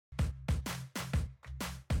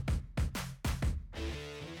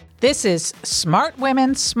This is Smart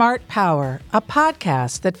Women, Smart Power, a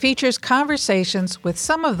podcast that features conversations with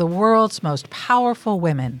some of the world's most powerful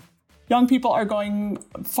women. Young people are going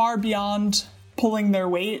far beyond pulling their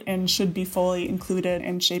weight and should be fully included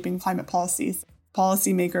in shaping climate policies.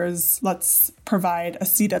 Policymakers, let's provide a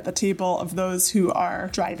seat at the table of those who are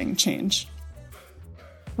driving change.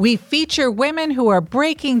 We feature women who are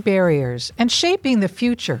breaking barriers and shaping the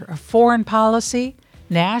future of foreign policy,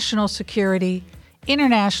 national security,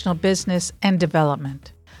 international business, and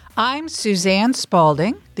development. I'm Suzanne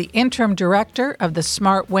Spaulding, the Interim Director of the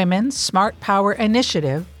Smart Women, Smart Power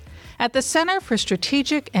Initiative at the Center for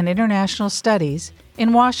Strategic and International Studies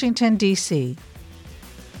in Washington, D.C.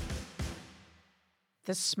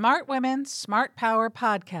 The Smart Women, Smart Power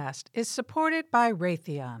podcast is supported by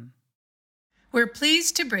Raytheon. We're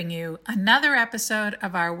pleased to bring you another episode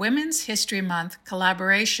of our Women's History Month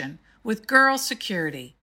collaboration with Girl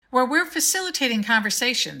Security, where we're facilitating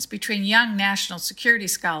conversations between young national security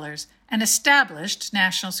scholars and established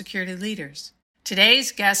national security leaders.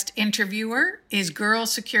 Today's guest interviewer is Girl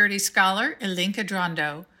Security scholar Ilinca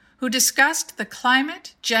Drondoe, who discussed the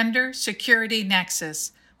climate, gender, security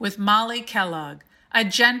nexus with Molly Kellogg, a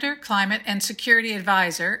gender, climate, and security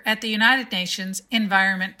advisor at the United Nations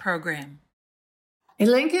Environment Program.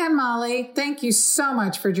 Ilinca and Molly, thank you so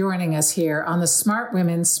much for joining us here on the Smart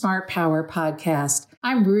Women, Smart Power podcast.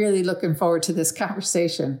 I'm really looking forward to this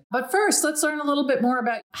conversation. But first, let's learn a little bit more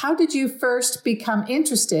about how did you first become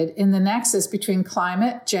interested in the nexus between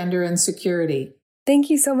climate, gender, and security? Thank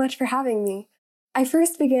you so much for having me. I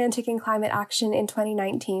first began taking climate action in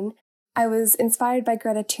 2019. I was inspired by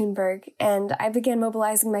Greta Thunberg, and I began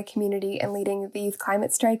mobilizing my community and leading the youth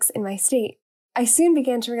climate strikes in my state. I soon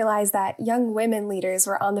began to realize that young women leaders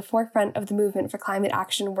were on the forefront of the movement for climate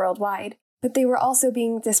action worldwide, but they were also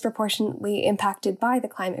being disproportionately impacted by the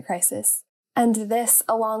climate crisis. And this,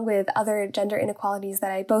 along with other gender inequalities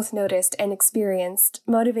that I both noticed and experienced,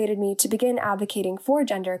 motivated me to begin advocating for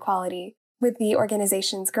gender equality with the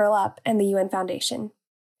organizations Girl Up and the UN Foundation.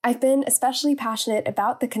 I've been especially passionate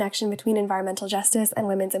about the connection between environmental justice and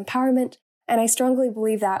women's empowerment, and I strongly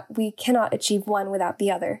believe that we cannot achieve one without the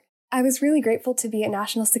other. I was really grateful to be a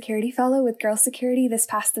National Security Fellow with Girl Security this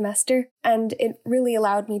past semester, and it really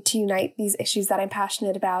allowed me to unite these issues that I'm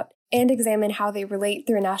passionate about and examine how they relate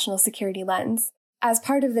through a national security lens. As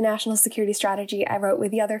part of the national security strategy I wrote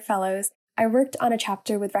with the other fellows, I worked on a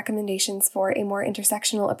chapter with recommendations for a more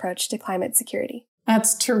intersectional approach to climate security.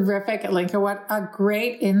 That's terrific, Ilinca. What a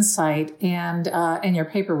great insight. And your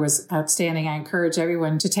paper was outstanding. I encourage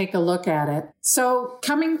everyone to take a look at it. So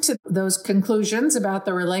coming to those conclusions about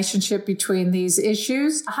the relationship between these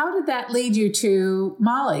issues, how did that lead you to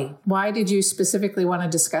Molly? Why did you specifically want to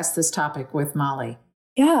discuss this topic with Molly?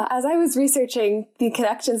 Yeah, as I was researching the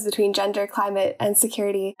connections between gender, climate, and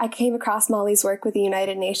security, I came across Molly's work with the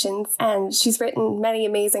United Nations, and she's written many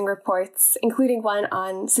amazing reports, including one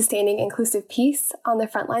on sustaining inclusive peace on the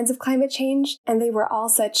front lines of climate change, and they were all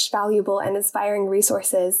such valuable and inspiring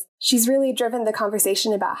resources. She's really driven the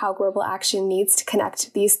conversation about how global action needs to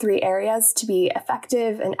connect these three areas to be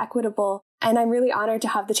effective and equitable. And I'm really honored to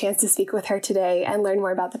have the chance to speak with her today and learn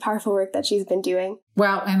more about the powerful work that she's been doing.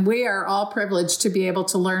 Well, and we are all privileged to be able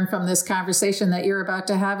to learn from this conversation that you're about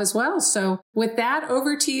to have as well. So with that,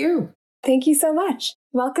 over to you. Thank you so much.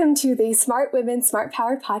 Welcome to the Smart Women, Smart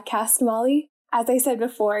Power podcast, Molly. As I said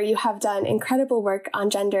before, you have done incredible work on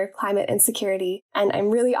gender, climate, and security, and I'm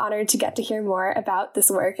really honored to get to hear more about this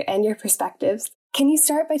work and your perspectives. Can you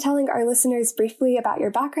start by telling our listeners briefly about your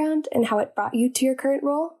background and how it brought you to your current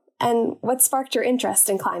role? And what sparked your interest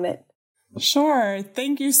in climate? Sure.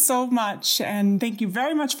 Thank you so much. And thank you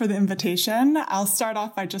very much for the invitation. I'll start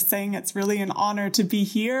off by just saying it's really an honor to be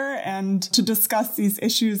here and to discuss these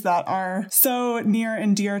issues that are so near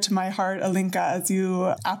and dear to my heart, Ilinca, as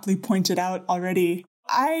you aptly pointed out already.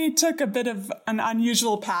 I took a bit of an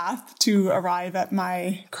unusual path to arrive at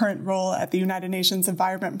my current role at the United Nations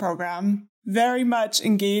Environment Program, very much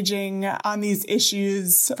engaging on these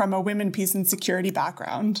issues from a women, peace, and security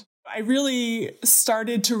background. I really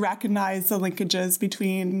started to recognize the linkages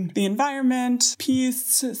between the environment,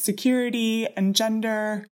 peace, security, and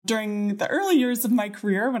gender during the early years of my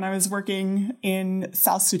career when I was working in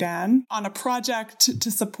South Sudan on a project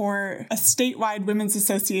to support a statewide women's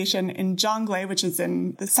association in Jonglei, which is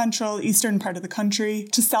in the central eastern part of the country,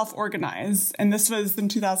 to self-organize. And this was in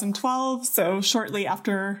 2012, so shortly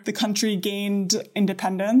after the country gained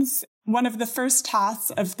independence. One of the first tasks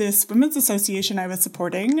of this women's association I was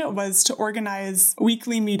supporting was to organize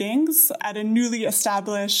weekly meetings at a newly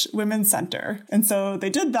established women's center. And so they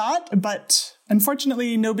did that, but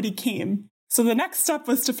unfortunately, nobody came. So the next step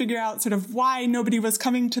was to figure out sort of why nobody was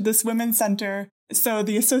coming to this women's center. So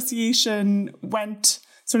the association went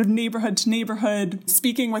sort of neighborhood to neighborhood,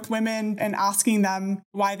 speaking with women and asking them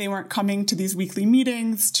why they weren't coming to these weekly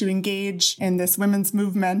meetings to engage in this women's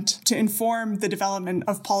movement to inform the development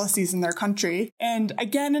of policies in their country. And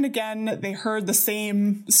again, they heard the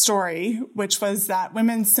same story, which was that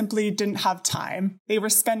women simply didn't have time. They were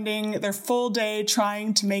spending their full day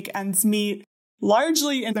trying to make ends meet,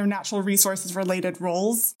 largely in their natural resources related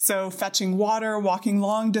roles. So fetching water, walking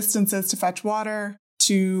long distances to fetch water,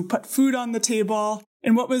 to put food on the table.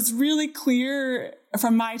 And what was really clear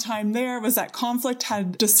from my time there was that conflict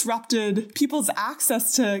had disrupted people's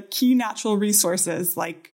access to key natural resources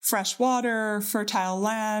like fresh water, fertile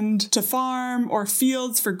land to farm, or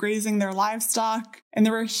fields for grazing their livestock. And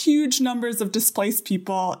there were huge numbers of displaced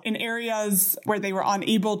people in areas where they were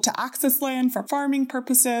unable to access land for farming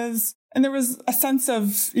purposes. And there was a sense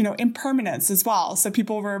of, impermanence as well. So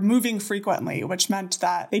people were moving frequently, which meant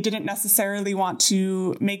that they didn't necessarily want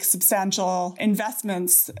to make substantial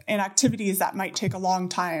investments in activities that might take a long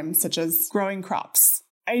time, such as growing crops.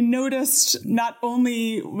 I noticed not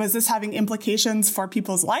only was this having implications for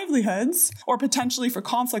people's livelihoods or potentially for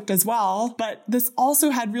conflict as well, but this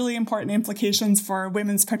also had really important implications for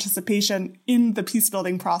women's participation in the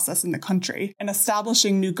peacebuilding process in the country. And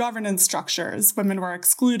establishing new governance structures, women were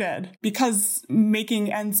excluded because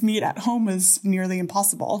making ends meet at home was nearly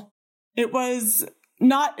impossible. It was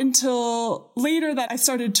not until later that I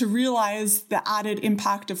started to realize the added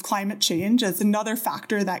impact of climate change as another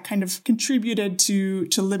factor that kind of contributed to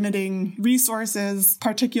limiting resources,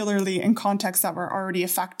 particularly in contexts that were already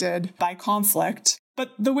affected by conflict.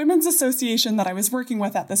 But the Women's Association that I was working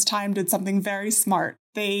with at this time did something very smart.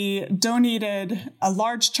 They donated a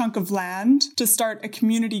large chunk of land to start a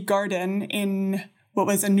community garden in what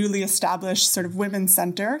was a newly established sort of women's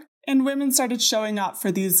center. And women started showing up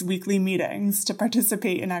for these weekly meetings to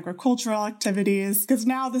participate in agricultural activities, because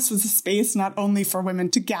now this was a space not only for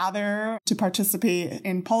women to gather, to participate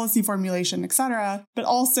in policy formulation, etc., but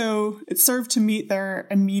also it served to meet their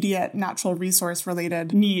immediate natural resource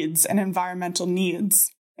related needs and environmental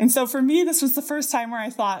needs. And so for me, this was the first time where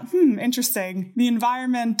I thought, interesting. The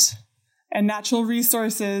environment and natural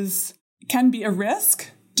resources can be a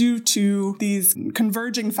risk due to these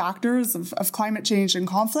converging factors of climate change and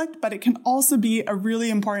conflict, but it can also be a really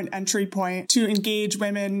important entry point to engage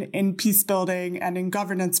women in peace building and in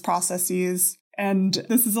governance processes. And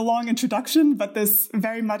this is a long introduction, but this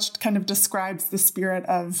very much kind of describes the spirit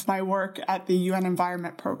of my work at the UN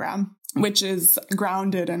Environment Program, which is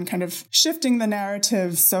grounded in kind of shifting the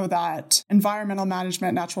narrative so that environmental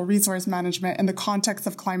management, natural resource management in the context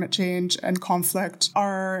of climate change and conflict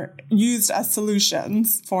are used as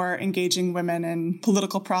solutions for engaging women in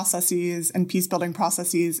political processes and peace-building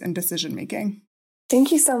processes and decision-making.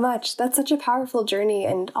 Thank you so much. That's such a powerful journey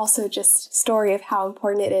and also just story of how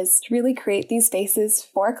important it is to really create these spaces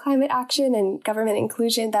for climate action and government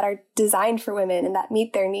inclusion that are designed for women and that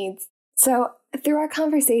meet their needs. So through our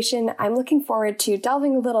conversation, I'm looking forward to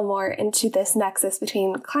delving a little more into this nexus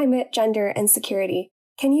between climate, gender, and security.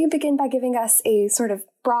 Can you begin by giving us a sort of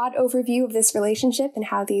broad overview of this relationship and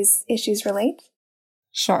how these issues relate?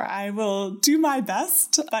 Sure, I will do my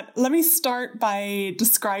best, but let me start by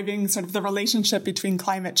describing sort of the relationship between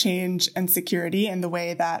climate change and security in the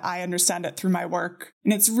way that I understand it through my work.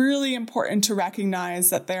 And it's really important to recognize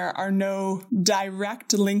that there are no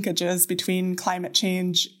direct linkages between climate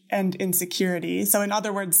change and insecurity. So in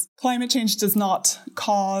other words, climate change does not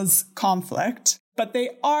cause conflict, but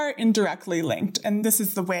they are indirectly linked. And this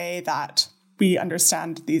is the way that we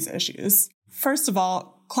understand these issues. First of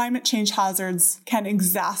all, climate change hazards can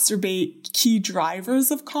exacerbate key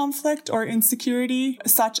drivers of conflict or insecurity,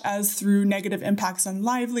 such as through negative impacts on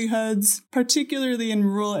livelihoods, particularly in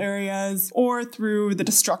rural areas, or through the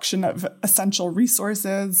destruction of essential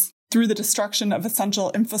resources, through the destruction of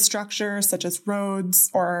essential infrastructure, such as roads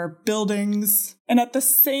or buildings. And at the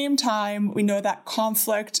same time, we know that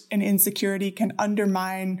conflict and insecurity can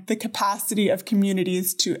undermine the capacity of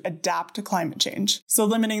communities to adapt to climate change. So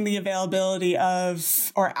limiting the availability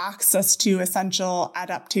of or access to essential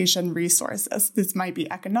adaptation resources. This might be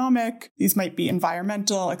economic, these might be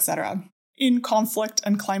environmental, etc. In conflict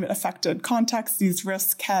and climate-affected contexts, these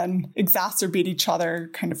risks can exacerbate each other,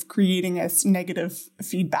 kind of creating a negative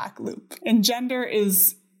feedback loop. And gender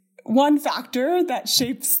is one factor that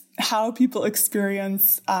shapes how people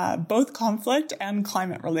experience both conflict and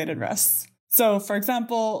climate-related risks. So, for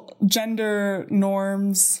example, gender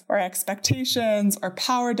norms or expectations or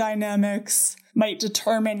power dynamics might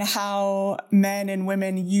determine how men and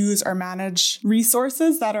women use or manage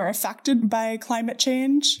resources that are affected by climate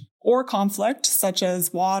change. or conflict, such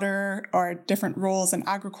as water or different roles in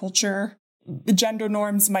agriculture. The gender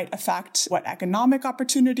norms might affect what economic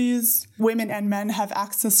opportunities women and men have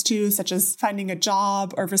access to, such as finding a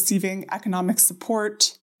job or receiving economic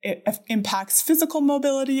support. It impacts physical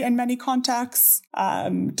mobility in many contexts,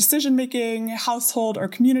 decision-making, household or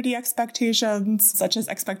community expectations, such as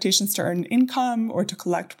expectations to earn income or to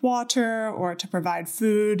collect water or to provide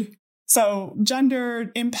food. So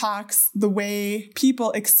gender impacts the way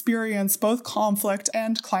people experience both conflict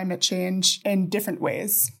and climate change in different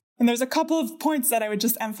ways. And there's a couple of points that I would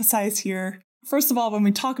just emphasize here. First of all, when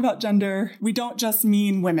we talk about gender, we don't just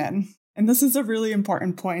mean women. And this is a really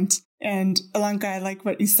important point. And Ilinca, I like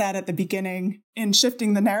what you said at the beginning in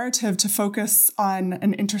shifting the narrative to focus on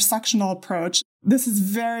an intersectional approach. This is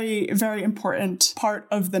very, very important part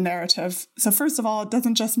of the narrative. So first of all, it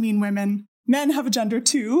doesn't just mean women. Men have a gender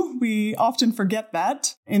too. We often forget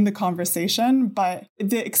that in the conversation, but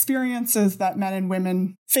the experiences that men and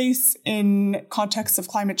women face in contexts of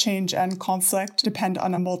climate change and conflict depend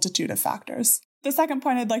on a multitude of factors. The second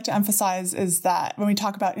point I'd like to emphasize is that when we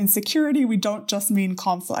talk about insecurity, we don't just mean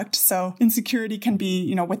conflict. So insecurity can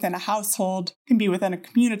be, within a household, can be within a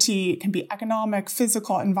community, it can be economic,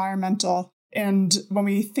 physical, environmental. And when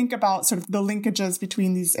we think about sort of the linkages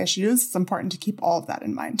between these issues, it's important to keep all of that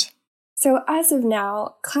in mind. So as of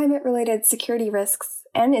now, climate-related security risks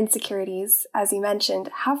and insecurities, as you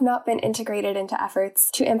mentioned, have not been integrated into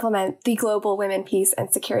efforts to implement the global women, peace,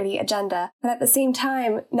 and security agenda. But at the same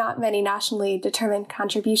time, not many nationally determined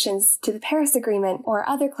contributions to the Paris Agreement or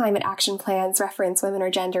other climate action plans reference women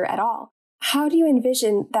or gender at all. How do you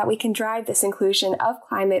envision that we can drive this inclusion of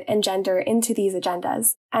climate and gender into these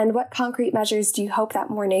agendas? And what concrete measures do you hope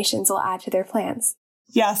that more nations will add to their plans?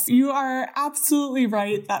 Yes, you are absolutely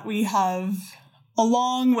right that we have a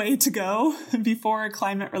long way to go before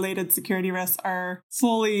climate-related security risks are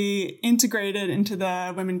fully integrated into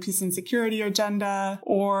the Women, Peace and Security agenda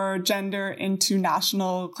or gender into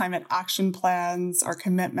national climate action plans or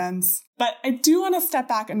commitments. But I do want to step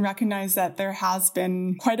back and recognize that there has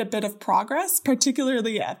been quite a bit of progress,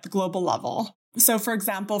 particularly at the global level. So, for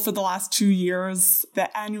example, for the last 2 years,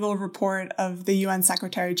 the annual report of the UN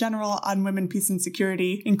Secretary General on Women, Peace and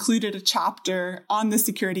Security included a chapter on the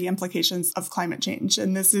security implications of climate change.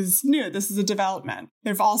 And this is new. This is a development.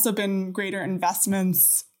 There have also been greater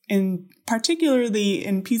investments particularly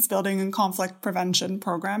in peace building and conflict prevention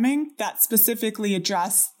programming that specifically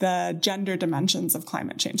address the gender dimensions of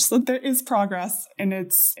climate change. So there is progress and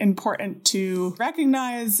it's important to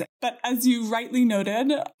recognize. But as you rightly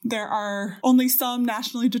noted, there are only some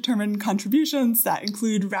nationally determined contributions that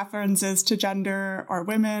include references to gender or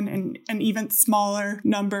women, and an even smaller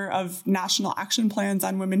number of national action plans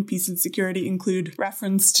on women, peace and security include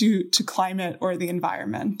reference to climate or the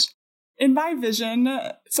environment. In my vision,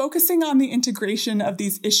 focusing on the integration of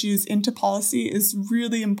these issues into policy is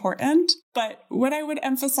really important. But what I would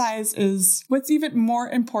emphasize is what's even more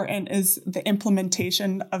important is the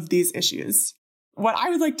implementation of these issues. What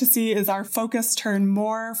I would like to see is our focus turn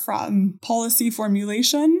more from policy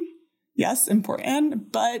formulation, yes,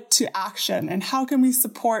 important, but to action. And how can we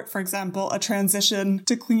support, for example, a transition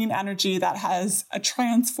to clean energy that has a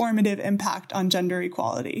transformative impact on gender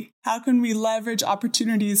equality? How can we leverage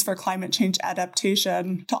opportunities for climate change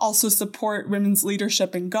adaptation to also support women's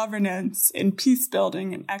leadership in governance, in peace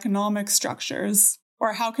building, and economic structures?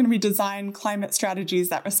 Or how can we design climate strategies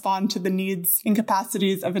that respond to the needs and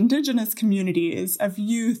capacities of Indigenous communities, of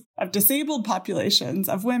youth, of disabled populations,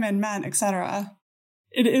 of women, men, etc.?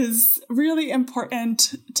 It is really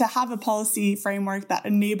important to have a policy framework that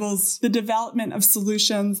enables the development of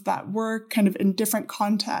solutions that work kind of in different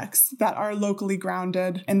contexts, that are locally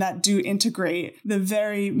grounded, and that do integrate the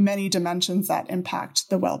very many dimensions that impact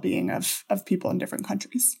the well-being of people in different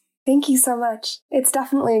countries. Thank you so much. It's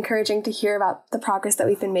definitely encouraging to hear about the progress that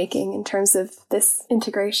we've been making in terms of this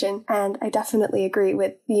integration. And I definitely agree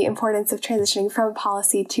with the importance of transitioning from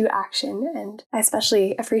policy to action. And I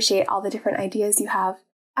especially appreciate all the different ideas you have.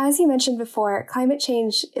 As you mentioned before, climate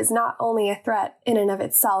change is not only a threat in and of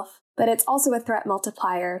itself, but it's also a threat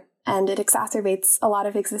multiplier, and it exacerbates a lot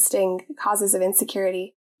of existing causes of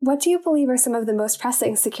insecurity. What do you believe are some of the most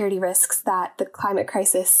pressing security risks that the climate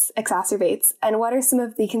crisis exacerbates? And what are some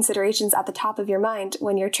of the considerations at the top of your mind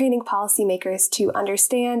when you're training policymakers to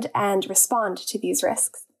understand and respond to these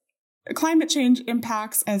risks? Climate change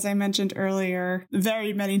impacts, as I mentioned earlier,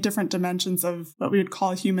 very many different dimensions of what we would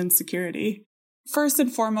call human security. First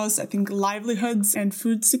and foremost, I think livelihoods and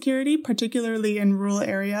food security, particularly in rural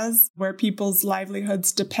areas where people's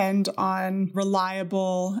livelihoods depend on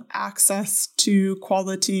reliable access to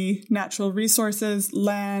quality natural resources,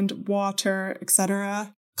 land, water,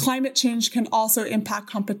 etc. Climate change can also impact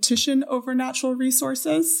competition over natural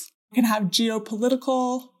resources. It can have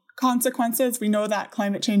geopolitical consequences. We know that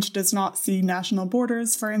climate change does not see national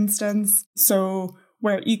borders, for instance. So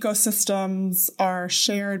where ecosystems are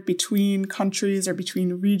shared between countries or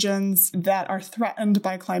between regions that are threatened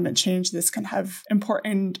by climate change, this can have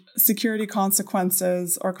important security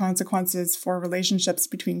consequences or consequences for relationships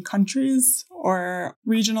between countries or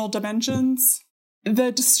regional dimensions.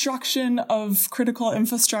 The destruction of critical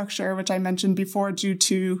infrastructure, which I mentioned before, due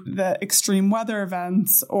to the extreme weather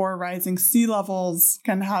events or rising sea levels,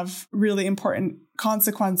 can have really important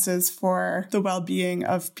consequences for the well-being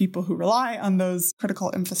of people who rely on those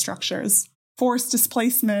critical infrastructures. Forced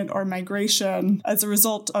displacement or migration as a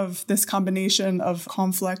result of this combination of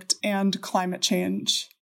conflict and climate change.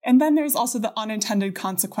 And then there's also the unintended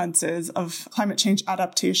consequences of climate change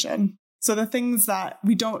adaptation. So the things that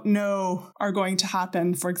we don't know are going to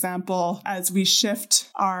happen, for example, as we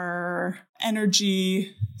shift our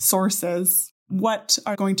energy sources, what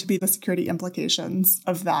are going to be the security implications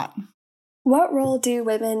of that? What role do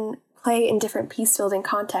women play in different peace-building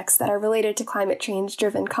contexts that are related to climate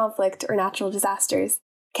change-driven conflict or natural disasters?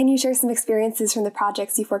 Can you share some experiences from the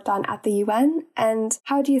projects you've worked on at the UN? And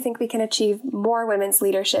how do you think we can achieve more women's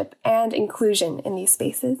leadership and inclusion in these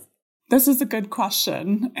spaces? This is a good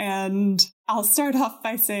question, and I'll start off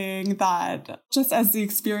by saying that just as the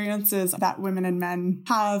experiences that women and men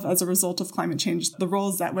have as a result of climate change, the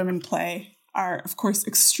roles that women play are, of course,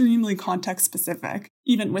 extremely context-specific.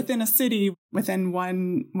 Even within a city, within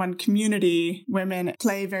one community, women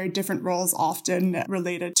play very different roles, often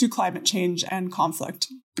related to climate change and conflict.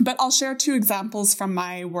 But I'll share two examples from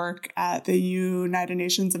my work at the United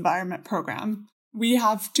Nations Environment Programme. We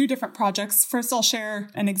have two different projects. First, I'll share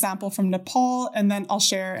an example from Nepal, and then I'll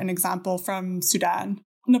share an example from Sudan.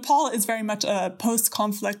 Nepal is very much a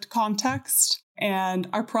post-conflict context, and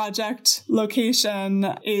our project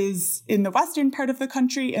location is in the western part of the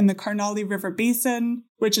country, in the Karnali River Basin,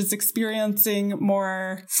 which is experiencing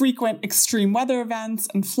more frequent extreme weather events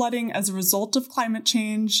and flooding as a result of climate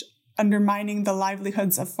change, undermining the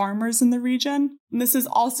livelihoods of farmers in the region. And this is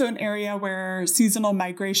also an area where seasonal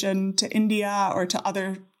migration to India or to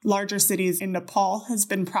other larger cities in Nepal has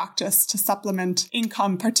been practiced to supplement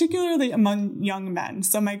income, particularly among young men.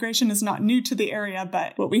 So migration is not new to the area,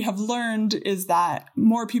 but what we have learned is that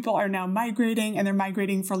more people are now migrating, and they're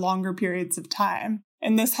migrating for longer periods of time.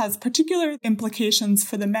 And this has particular implications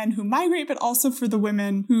for the men who migrate, but also for the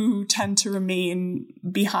women who tend to remain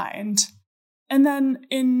behind. And then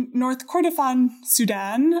in North Kordofan,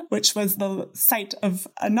 Sudan, which was the site of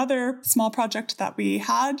another small project that we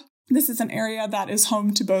had, this is an area that is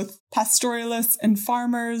home to both pastoralists and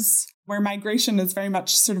farmers, where migration is very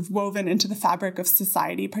much sort of woven into the fabric of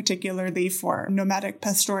society, particularly for nomadic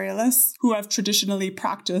pastoralists who have traditionally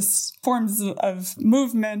practiced forms of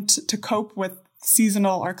movement to cope with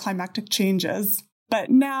seasonal or climatic changes. But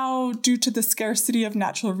now, due to the scarcity of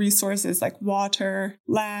natural resources like water,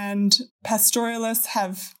 land, pastoralists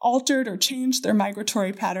have altered or changed their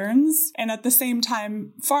migratory patterns. And at the same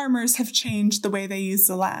time, farmers have changed the way they use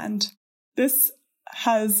the land. This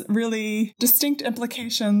has really distinct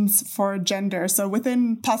implications for gender. So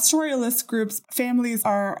within pastoralist groups, families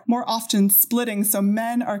are more often splitting. So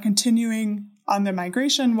men are continuing on their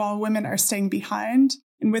migration while women are staying behind.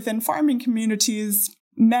 And within farming communities,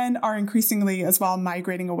 men are increasingly as well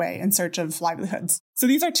migrating away in search of livelihoods. So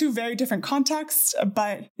these are two very different contexts,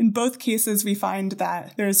 but in both cases, we find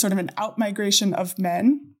that there is sort of an out-migration of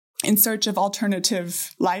men in search of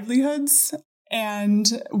alternative livelihoods,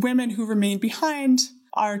 and women who remain behind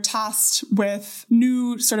are tasked with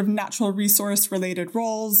new sort of natural resource-related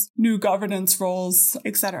roles, new governance roles,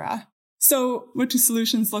 etc. So what do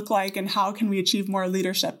solutions look like, and how can we achieve more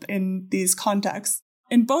leadership in these contexts?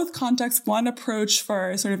 In both contexts, one approach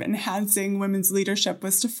for sort of enhancing women's leadership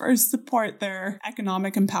was to first support their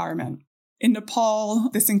economic empowerment. In Nepal,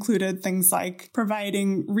 this included things like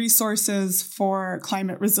providing resources for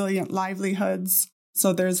climate-resilient livelihoods.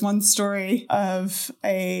 So there's one story of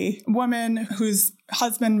a woman whose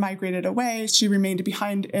husband migrated away. She remained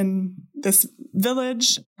behind in this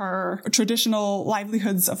village. Her traditional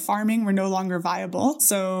livelihoods of farming were no longer viable.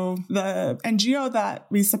 So the NGO that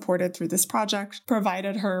we supported through this project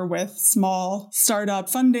provided her with small startup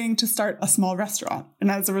funding to start a small restaurant. And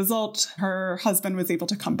as a result, her husband was able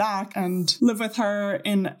to come back and live with her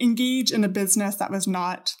and engage in a business that was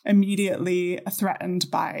not immediately threatened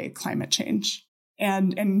by climate change.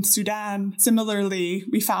 And in Sudan, similarly,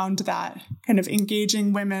 we found that kind of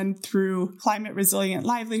engaging women through climate resilient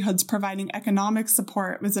livelihoods, providing economic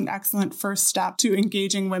support was an excellent first step to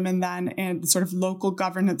engaging women then in sort of local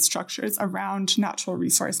governance structures around natural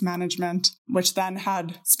resource management, which then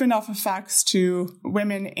had spin-off effects to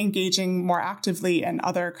women engaging more actively in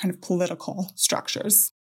other kind of political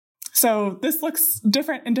structures. So this looks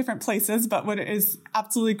different in different places, but what is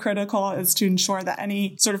absolutely critical is to ensure that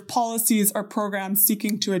any sort of policies or programs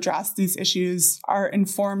seeking to address these issues are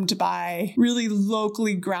informed by really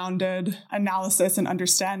locally grounded analysis and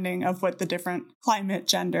understanding of what the different climate,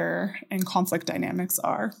 gender, and conflict dynamics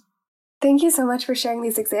are. Thank you so much for sharing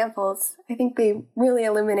these examples. I think they really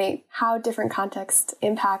illuminate how different contexts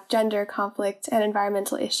impact gender, conflict, and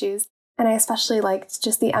environmental issues. And I especially liked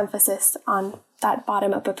just the emphasis on that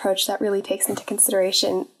bottom-up approach that really takes into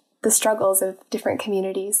consideration the struggles of different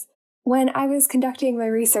communities. When I was conducting my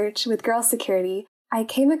research with girl security, I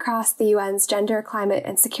came across the UN's Gender, Climate,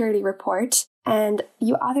 and Security Report, and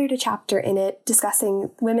you authored a chapter in it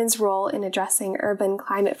discussing women's role in addressing urban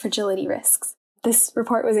climate fragility risks. This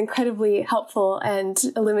report was incredibly helpful and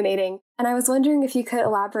illuminating, and I was wondering if you could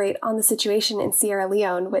elaborate on the situation in Sierra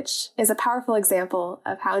Leone, which is a powerful example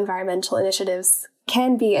of how environmental initiatives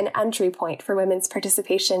can be an entry point for women's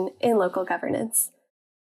participation in local governance.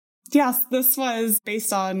 Yes, this was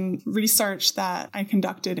based on research that I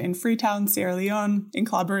conducted in Freetown, Sierra Leone, in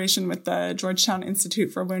collaboration with the Georgetown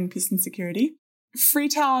Institute for Women, Peace and Security.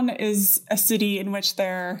 Freetown is a city in which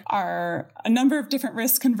there are a number of different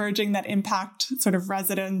risks converging that impact sort of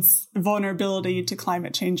residents' vulnerability to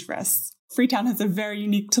climate change risks. Freetown has a very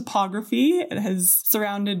unique topography. It is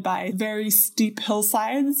surrounded by very steep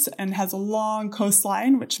hillsides and has a long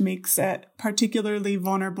coastline, which makes it particularly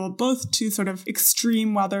vulnerable both to sort of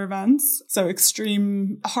extreme weather events, so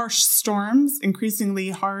extreme harsh storms,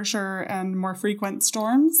 increasingly harsher and more frequent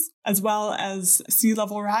storms, as well as sea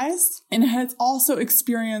level rise. And it has also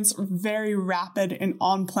experienced very rapid and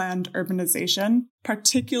unplanned urbanization,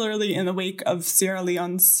 particularly in the wake of Sierra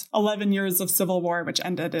Leone's 11 years of civil war, which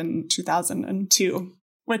ended in 2002,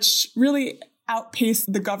 which really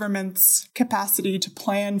outpaced the government's capacity to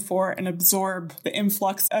plan for and absorb the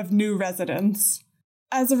influx of new residents.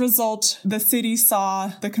 As a result, the city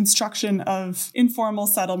saw the construction of informal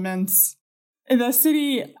settlements. The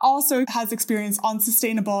city also has experienced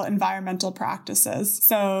unsustainable environmental practices,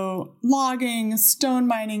 so logging, stone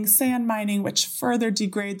mining, sand mining, which further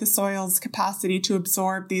degrade the soil's capacity to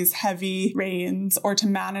absorb these heavy rains or to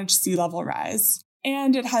manage sea level rise.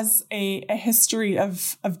 And it has a history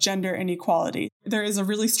of gender inequality. There is a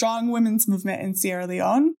really strong women's movement in Sierra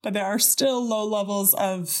Leone, but there are still low levels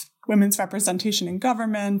of women's representation in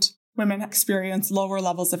government. Women experience lower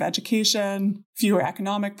levels of education, fewer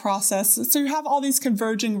economic processes. So you have all these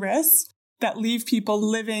converging risks that leave people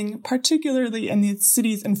living, particularly in the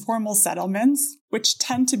city's informal settlements, which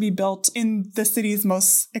tend to be built in the city's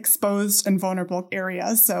most exposed and vulnerable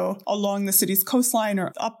areas. So along the city's coastline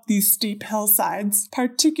or up these steep hillsides,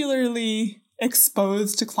 particularly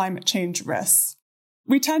exposed to climate change risks.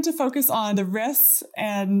 We tend to focus on the risks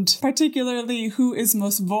and particularly who is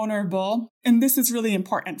most vulnerable. And this is really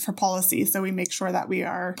important for policy. So we make sure that we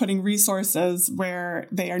are putting resources where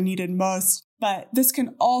they are needed most. But this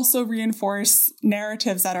can also reinforce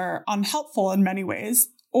narratives that are unhelpful in many ways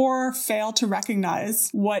or fail to recognize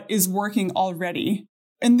what is working already.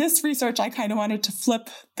 In this research, I kind of wanted to flip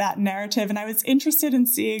that narrative, and I was interested in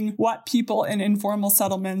seeing what people in informal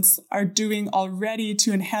settlements are doing already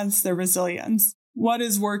to enhance their resilience. What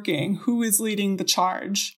is working? Who is leading the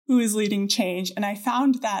charge? Who is leading change? And I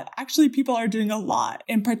found that actually people are doing a lot,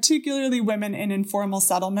 and particularly women in informal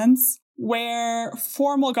settlements, where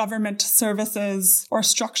formal government services or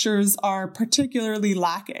structures are particularly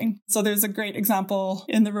lacking. So there's a great example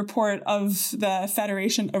in the report of the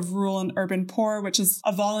Federation of Rural and Urban Poor, which is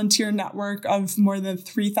a volunteer network of more than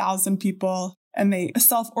 3,000 people. And they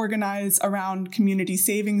self-organize around community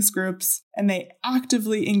savings groups, and they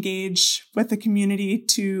actively engage with the community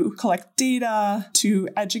to collect data, to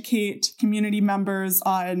educate community members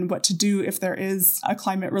on what to do if there is a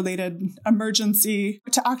climate-related emergency,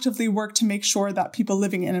 to actively work to make sure that people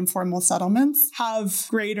living in informal settlements have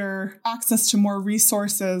greater access to more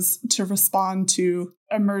resources to respond to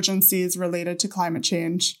emergencies related to climate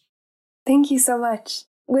change. Thank you so much.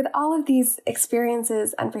 With all of these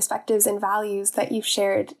experiences and perspectives and values that you've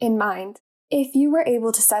shared in mind, if you were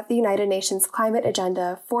able to set the United Nations climate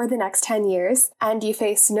agenda for the next 10 years and you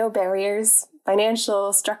face no barriers,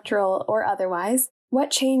 financial, structural, or otherwise, what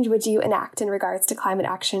change would you enact in regards to climate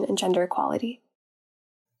action and gender equality?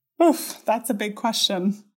 Oof, that's a big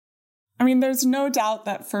question. I mean, there's no doubt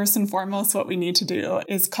that first and foremost, what we need to do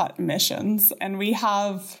is cut emissions. And we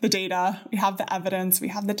have the data, we have the evidence, we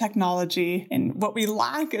have the technology. And what we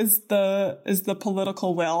lack is the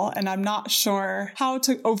political will. And I'm not sure how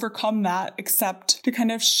to overcome that except to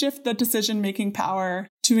kind of shift the decision-making power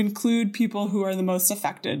to include people who are the most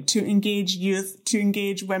affected, to engage youth, to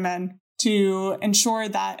engage women, to ensure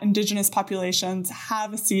that Indigenous populations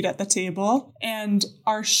have a seat at the table and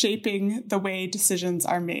are shaping the way decisions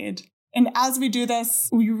are made. And as we do this,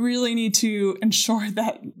 we really need to ensure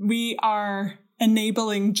that we are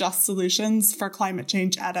enabling just solutions for climate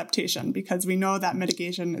change adaptation, because we know that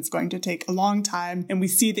mitigation is going to take a long time and we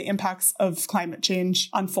see the impacts of climate change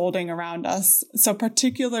unfolding around us. So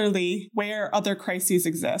particularly where other crises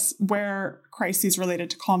exist, where crises related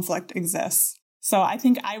to conflict exist. So I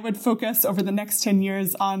think I would focus over the next 10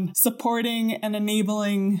 years on supporting and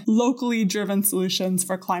enabling locally driven solutions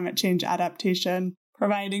for climate change adaptation,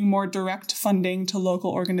 providing more direct funding to local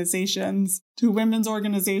organizations, to women's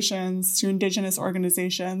organizations, to Indigenous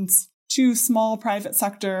organizations, to small private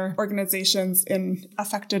sector organizations in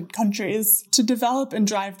affected countries to develop and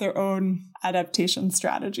drive their own adaptation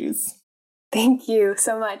strategies. Thank you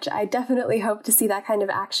so much. I definitely hope to see that kind of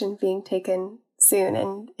action being taken soon,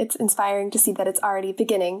 and it's inspiring to see that it's already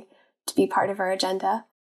beginning to be part of our agenda.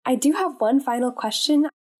 I do have one final question.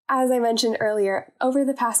 As I mentioned earlier, over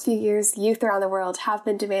the past few years, youth around the world have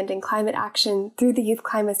been demanding climate action through the youth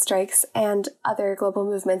climate strikes and other global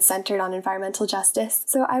movements centered on environmental justice.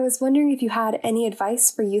 So I was wondering if you had any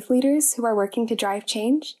advice for youth leaders who are working to drive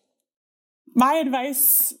change? My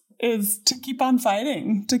advice is to keep on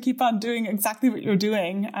fighting, to keep on doing exactly what you're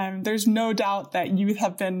doing. There's no doubt that youth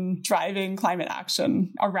have been driving climate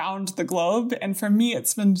action around the globe. And for me,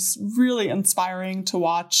 it's been really inspiring to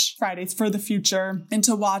watch Fridays for the Future and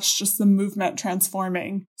to watch just the movement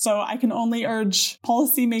transforming. So I can only urge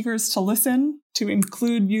policymakers to listen, to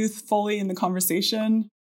include youth fully in the conversation.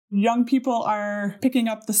 Young people are picking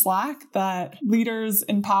up the slack that leaders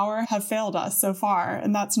in power have failed us so far,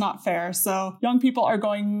 and that's not fair. So young people are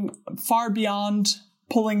going far beyond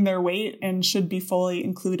pulling their weight and should be fully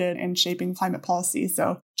included in shaping climate policy.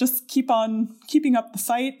 So just keep on keeping up the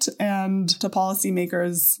fight, and to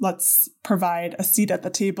policymakers, let's provide a seat at the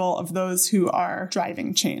table of those who are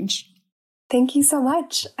driving change. Thank you so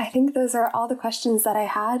much. I think those are all the questions that I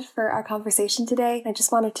had for our conversation today. I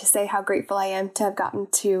just wanted to say how grateful I am to have gotten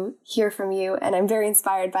to hear from you, and I'm very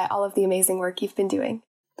inspired by all of the amazing work you've been doing.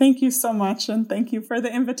 Thank you so much, and thank you for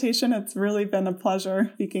the invitation. It's really been a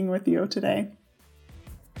pleasure speaking with you today.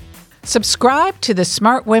 Subscribe to the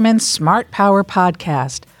Smart Women, Smart Power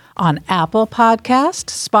podcast on Apple Podcast,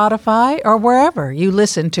 Spotify, or wherever you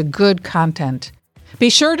listen to good content. Be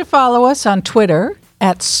sure to follow us on Twitter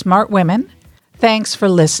 @SmartWomen. Thanks for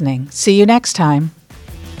listening. See you next time.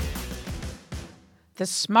 The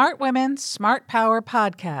Smart Women, Smart Power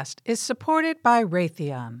podcast is supported by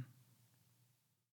Raytheon.